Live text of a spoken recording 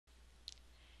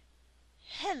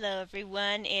Hello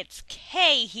everyone, it's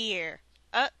Kay here.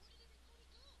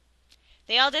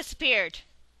 They all disappeared.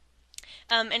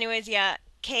 Anyways, yeah,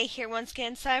 Kay here once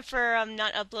again. Sorry for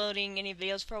not uploading any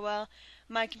videos for a while.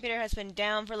 My computer has been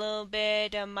down for a little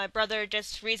bit. My brother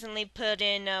just recently put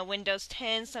in Windows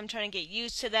 10, so I'm trying to get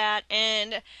used to that.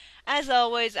 And as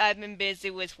always, I've been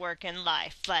busy with work and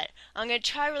life. But I'm gonna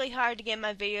try really hard to get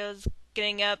my videos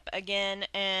getting up again.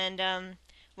 And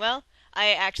well,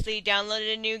 I actually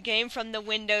downloaded a new game from the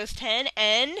Windows 10,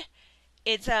 and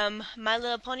it's My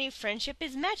Little Pony Friendship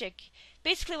is Magic.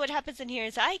 Basically what happens in here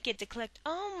is I get to collect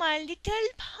all my little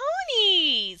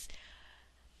ponies.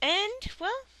 And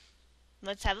well,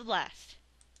 let's have a blast.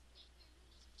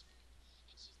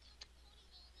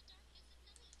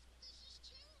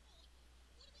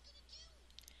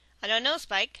 I don't know,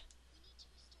 Spike.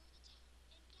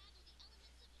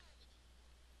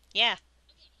 Yeah.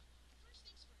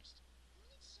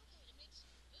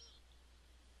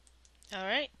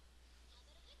 Alright.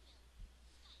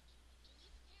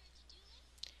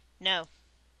 No.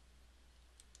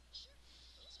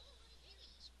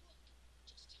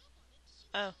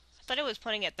 Oh, I thought it was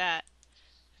pointing at that.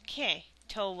 Okay.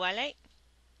 Twilight.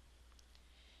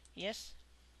 Yes.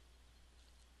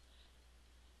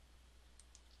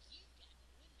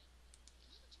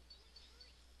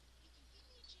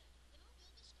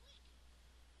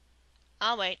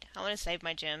 I'll wait. I want to save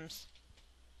my gems.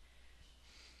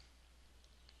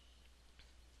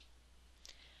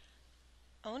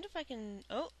 I wonder if I can...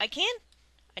 Oh, I can!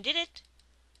 I did it!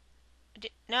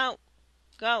 No!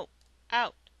 Go!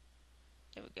 Out!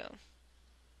 There we go.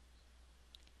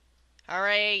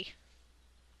 Hurry!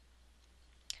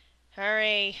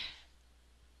 Hurry!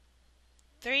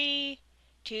 3,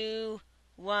 2,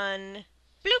 1.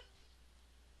 Bloop!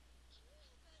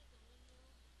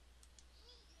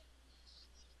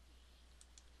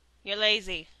 You're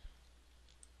lazy.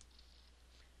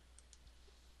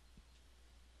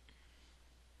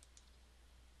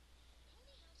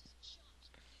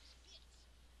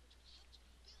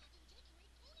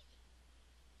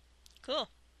 Cool.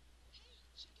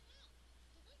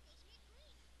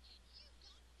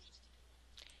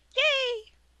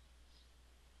 Yay!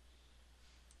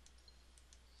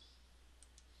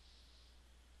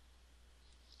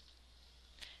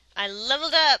 I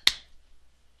leveled up!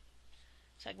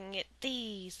 So I can get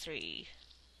these 3.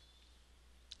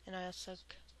 And I also...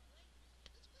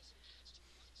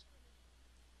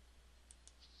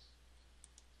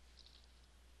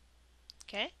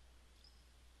 Okay.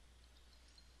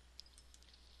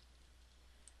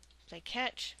 Play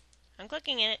catch. I'm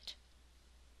clicking in it.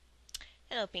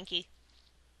 Hello, Pinky.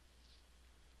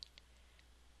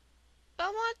 I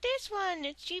want this one.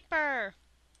 It's cheaper.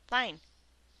 Fine.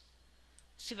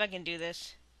 Let's see if I can do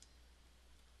this.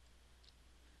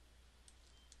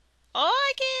 Oh,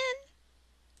 I can!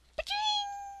 Ba-ching!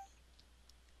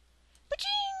 Ba-ching!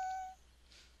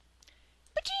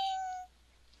 Ba-ching!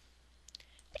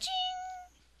 Ba-ching!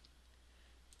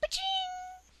 Ba-ching!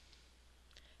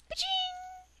 Ba-ching!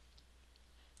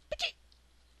 Ba-ching!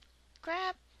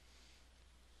 Crap.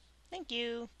 Thank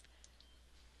you.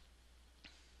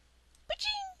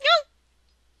 Ba-ching! No!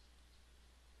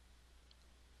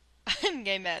 I'm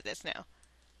getting mad at this now.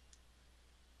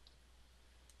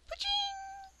 Ba-ching!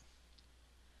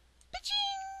 Ba-ching!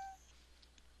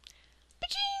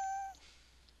 Ba-ching!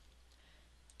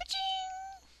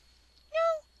 Ba-ching! No!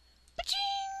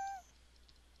 Ba-ching!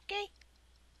 Okay.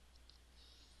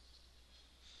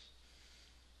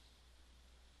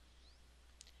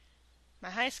 My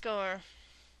high score.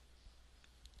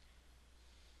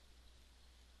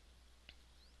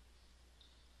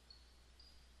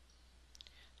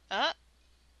 Uh.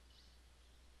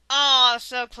 Oh,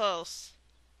 so close.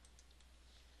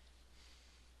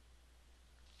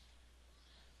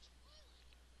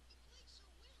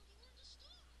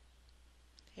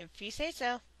 If you say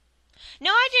so. No,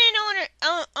 I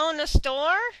didn't own a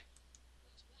store.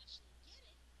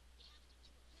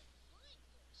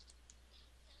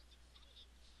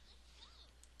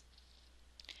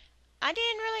 I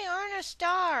didn't really earn a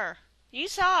star. You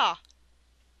saw.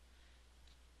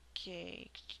 Okay.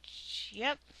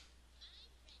 Yep.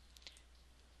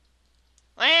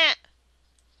 Wah!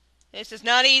 This is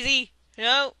not easy.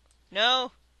 No.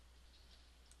 No.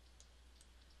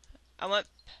 I want...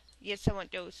 Yes, I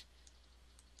want those.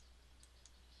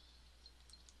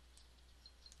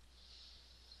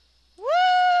 Woo!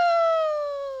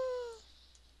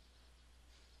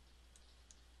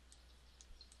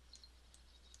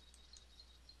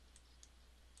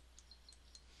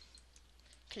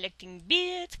 Collecting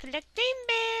bits,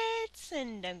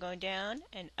 and I'm going down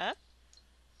and up.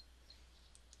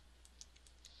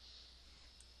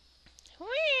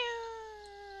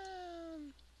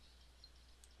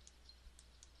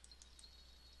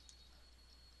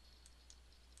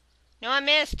 No, I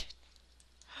missed.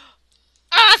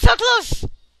 Ah, so close!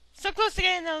 So close to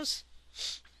getting those.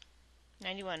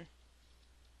 91.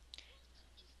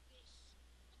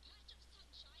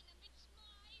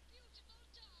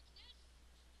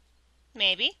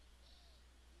 Maybe.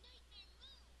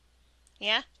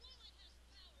 Yeah?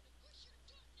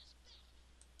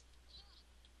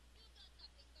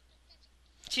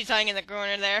 She's hiding in the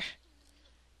corner there.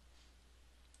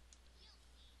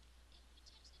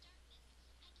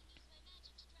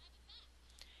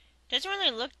 Doesn't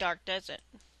really look dark, does it?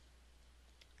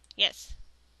 Yes.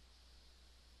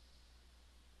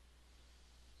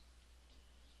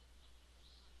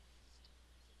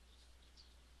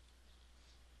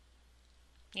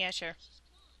 Yeah, sure.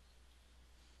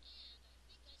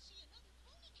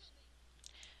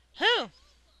 Who?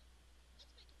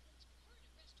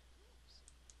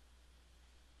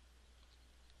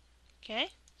 Okay.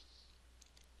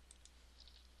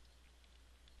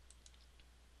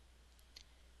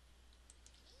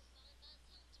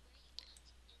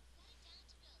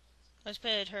 Let's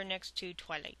put her next to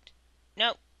Twilight.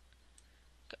 No.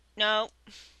 No.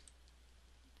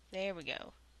 There we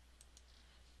go.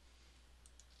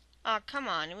 Oh, come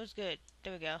on. It was good.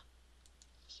 There we go.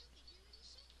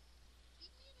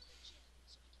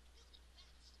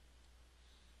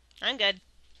 I'm good.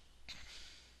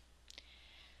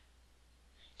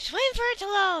 Just waiting for it to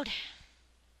load.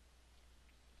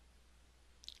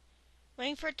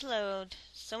 Waiting for it to load.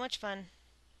 So much fun.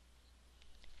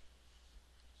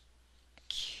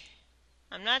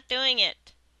 I'm not doing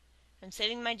it. I'm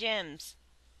saving my gems.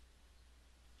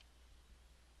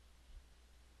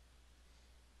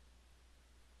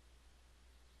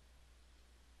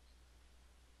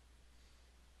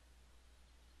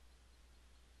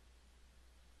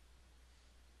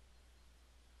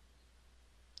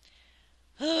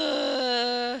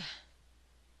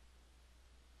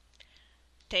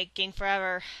 Taking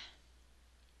forever.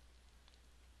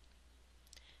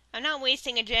 I'm not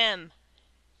wasting a gem.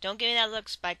 Don't give me that look,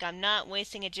 Spike. I'm not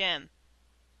wasting a gem.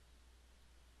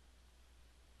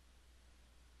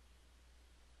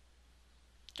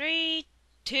 3,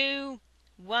 2,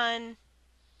 1.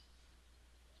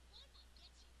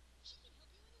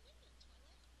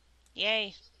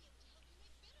 Yay.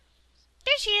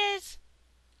 There she is.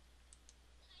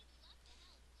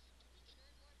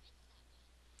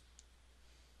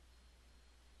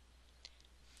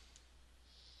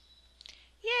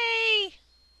 Yay.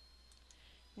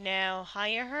 Now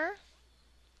hire her.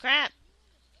 Crap.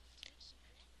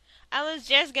 I was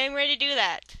just getting ready to do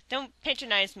that. Don't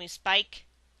patronize me, Spike.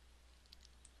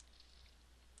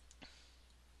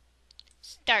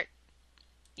 Start.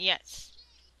 Yes.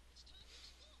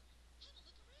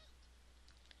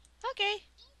 Okay.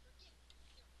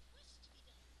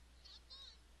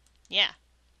 Yeah.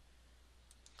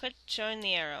 Quit showing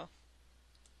the arrow.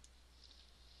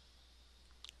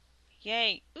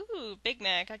 Yay. Ooh, Big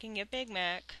Mac. I can get Big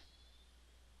Mac.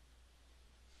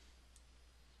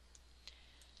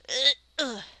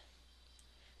 Ugh.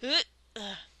 Ugh.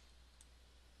 Ugh.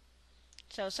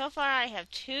 So far I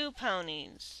have 2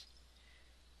 ponies.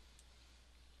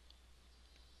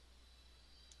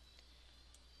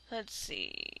 Let's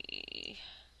see.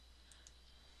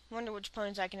 Wonder which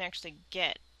ponies I can actually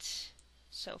get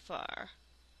so far.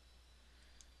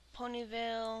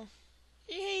 Ponyville.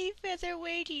 Yay,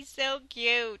 Featherweight. He's so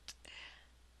cute.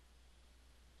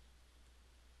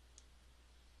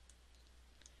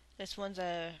 This one's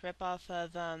a ripoff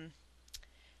of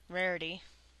Rarity.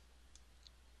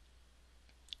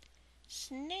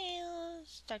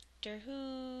 Snails. Doctor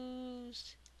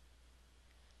Who's.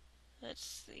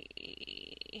 Let's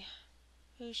see.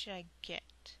 Who should I get?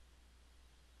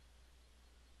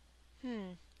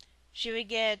 Should we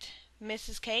get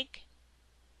Mrs. Cake?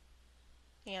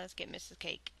 Yeah, let's get Mrs.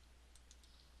 Cake.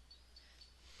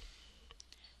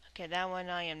 Okay, that one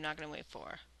I am not going to wait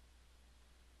for.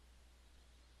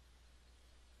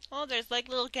 Oh, there's like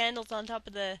little candles on top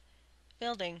of the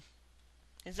building.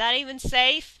 Is that even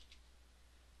safe?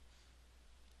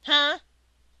 Huh?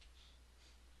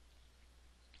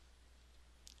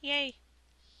 Yay.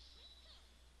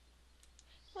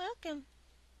 Welcome.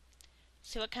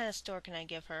 So what kind of store can I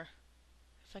give her?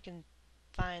 If I can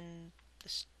find the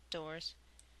stores.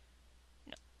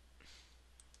 No.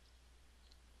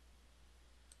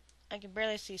 I can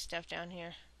barely see stuff down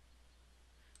here.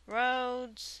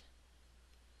 Roads.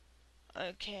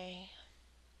 Okay.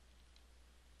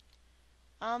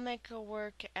 I'll make her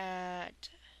work at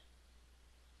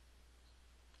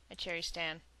a cherry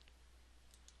stand.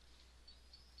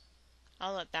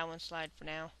 I'll let that one slide for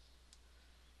now.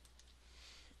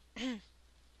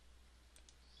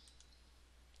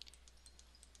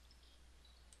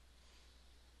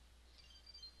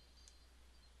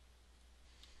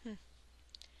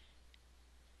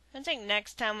 I think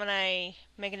next time when I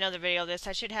make another video of this,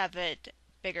 I should have it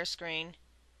bigger screen.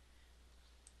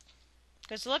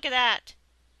 Because look at that.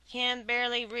 Can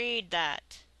barely read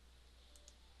that.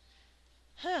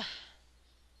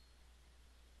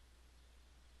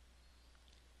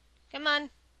 Come on,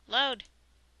 load.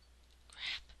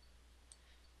 Crap.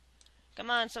 Come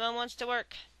on, someone wants to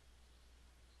work.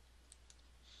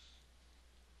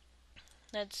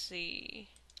 Let's see.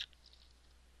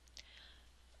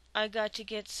 I got to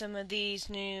get some of these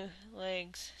new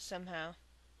legs somehow.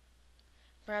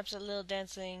 Perhaps a little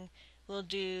dancing will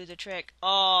do the trick.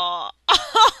 Oh,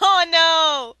 oh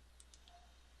no!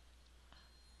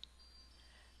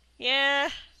 Yeah.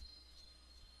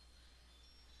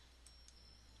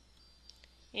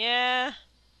 Yeah.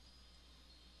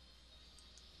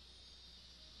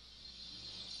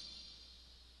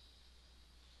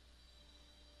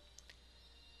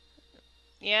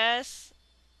 Yes.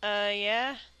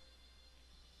 Yeah.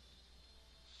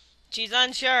 She's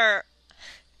unsure.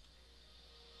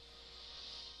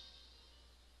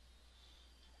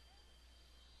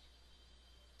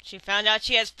 She found out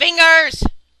she has fingers!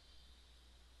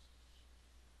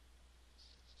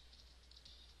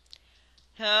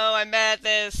 Oh, I'm bad at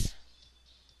this.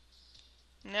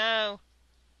 No.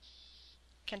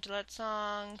 Can't let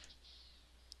song.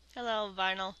 Hello,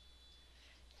 vinyl.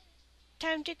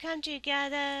 Time to come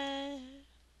together.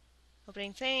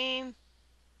 Opening theme.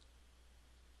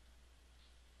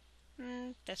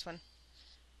 This one.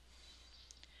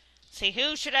 See,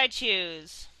 who should I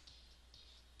choose?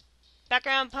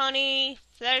 Background Pony,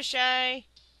 Fluttershy,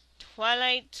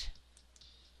 Twilight,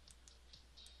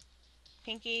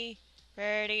 Pinkie,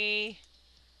 Rarity,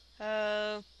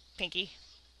 Pinkie.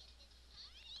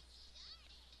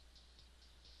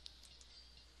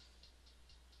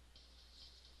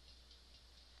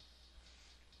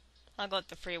 I'll go with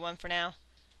the free one for now.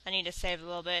 I need to save a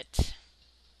little bit.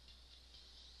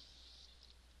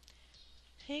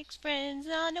 Six friends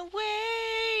on the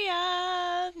way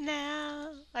up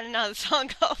now. I don't know how the song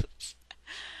goes.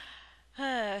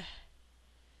 Where's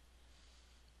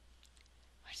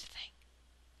the thing?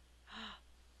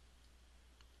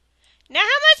 Now how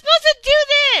am I supposed to do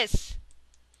this?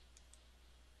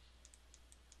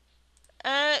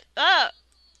 Oh.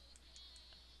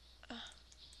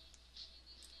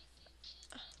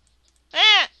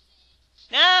 Ah!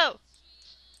 No!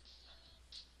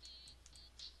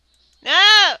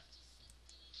 No!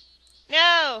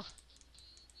 No!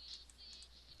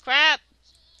 Crap!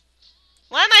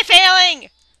 Why am I failing?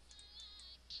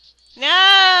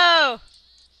 No!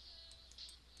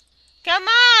 Come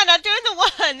on! I'm doing the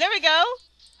one! There we go!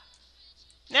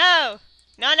 No!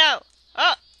 No, no!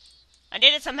 Oh! I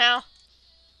did it somehow.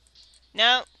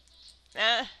 No.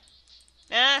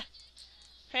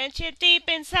 Friendship deep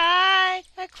inside,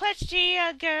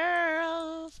 Equestria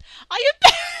girls. Are you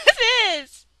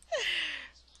this?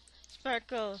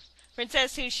 Sparkle.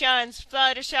 Princess who shines,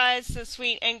 Fluttershy is so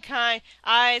sweet and kind.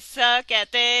 I suck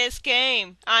at this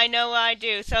game. I know I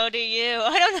do, so do you.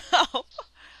 I don't know.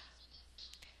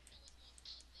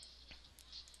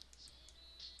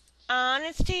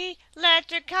 Honesty,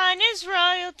 laughter, kindness,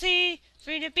 royalty.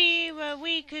 Free to be what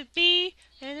we could be,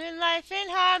 and in life in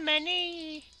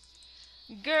harmony.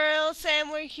 Girls, and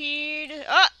we're here to...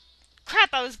 Oh!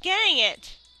 Crap, I was getting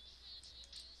it!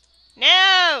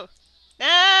 No!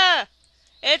 No!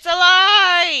 It's a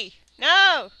lie!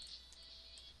 No!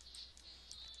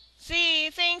 See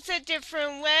things a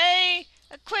different way.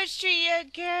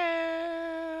 Equestria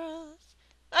girls.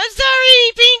 I'm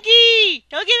sorry, Pinkie!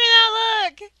 Don't give me that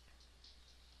look!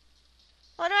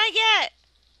 What do I get?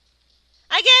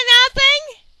 I get nothing?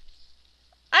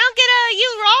 I don't get a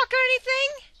you rock or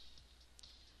anything?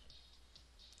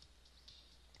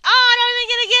 Oh, I don't even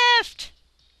get a gift!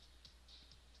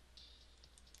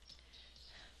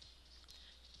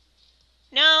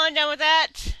 No, I'm done with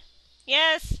that.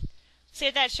 Yes. See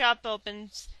if that shop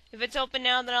opens. If it's open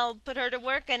now, then I'll put her to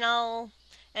work and I'll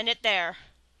end it there.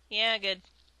 Yeah, good.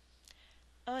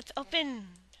 Oh, it's open.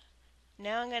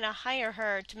 Now I'm gonna hire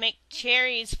her to make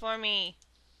cherries for me.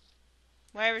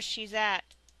 Wherever she's at.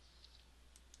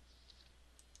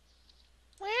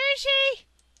 Where is she?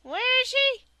 Where is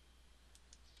she?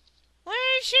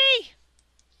 Where is she?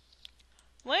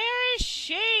 Where is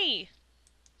she?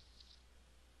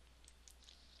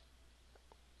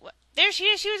 What? There she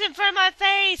is. She was in front of my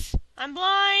face. I'm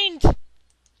blind.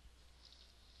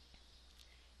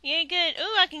 Yeah, good.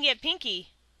 Ooh, I can get Pinkie.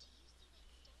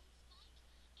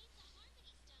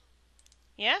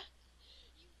 Yeah?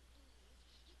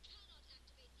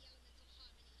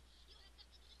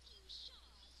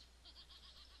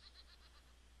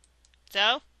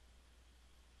 So?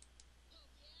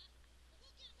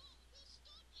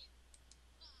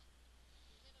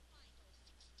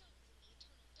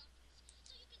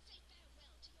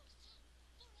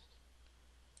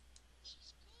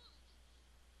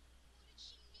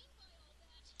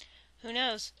 Who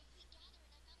knows?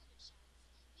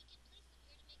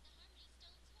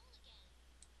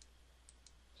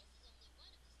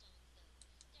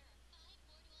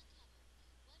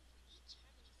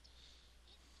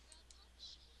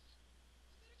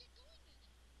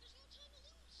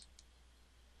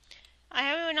 I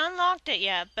haven't even unlocked it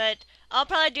yet, but I'll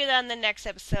probably do that in the next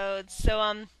episode. So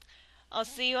I'll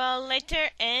see you all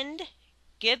later and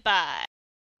goodbye.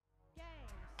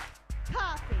 Games,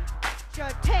 coffee, your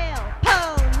tail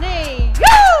pony.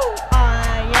 Woo!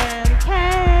 I am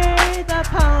Kay the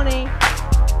pony.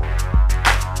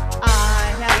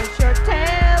 I have a short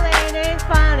tail, ain't it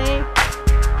funny?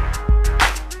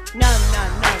 Num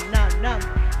num num num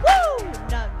num.